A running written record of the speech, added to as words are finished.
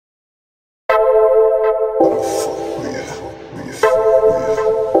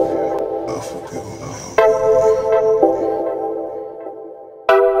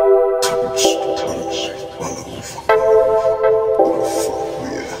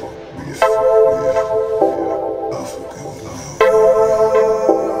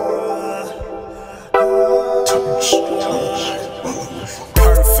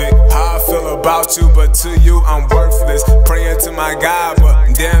my God,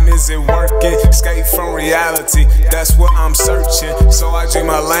 but damn, is it working? Escape from reality, that's what I'm searching. So I dream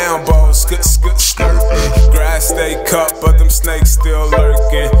a Lambo, skirting. Grass stay cut, but them snakes still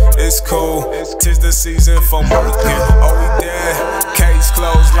lurking. It's cool, 'tis the season for murking. Oh, we dead, case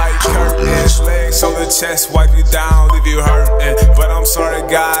closed like curtains. Legs on the chest, wipe you down, leave you hurting. But I'm sorry,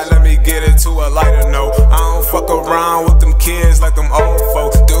 God, let me get it to a lighter note. I don't fuck around with them kids like them old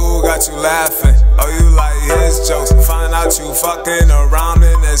folks. Dude got you laughing, oh, you like his jokes. Find out you fucking around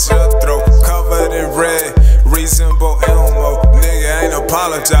and that's your throat. Covered in red, reasonable Elmo. Nigga ain't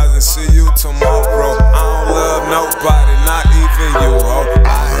apologizing, see you tomorrow. I don't love nobody, not even you, ho. I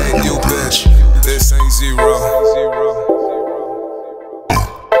hate you, bitch, this ain't zero.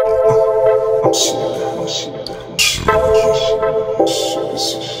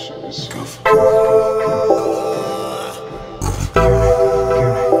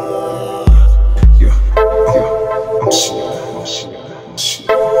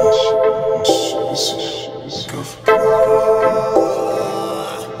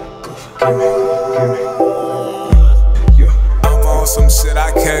 I'm on some shit,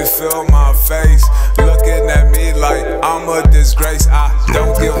 I can't feel my face. Looking at me like I'm a disgrace. I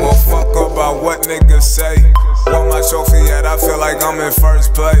don't give a fuck about what niggas say. Where my trophy at, I feel like I'm in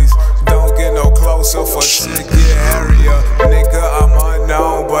first place. Don't get no closer for shit get hairier. Nigga, I'm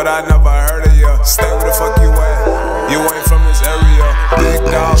unknown, but I never heard of ya. Stay where the fuck you at, you ain't from this area.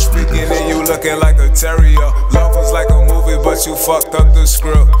 Big dog speaking and you looking like a terrier. Love was like a movie, but you fucked up the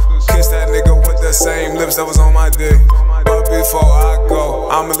script. Kiss that nigga with the same lips that was on my dick. But before I go,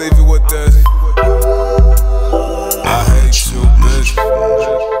 I'ma leave you with this.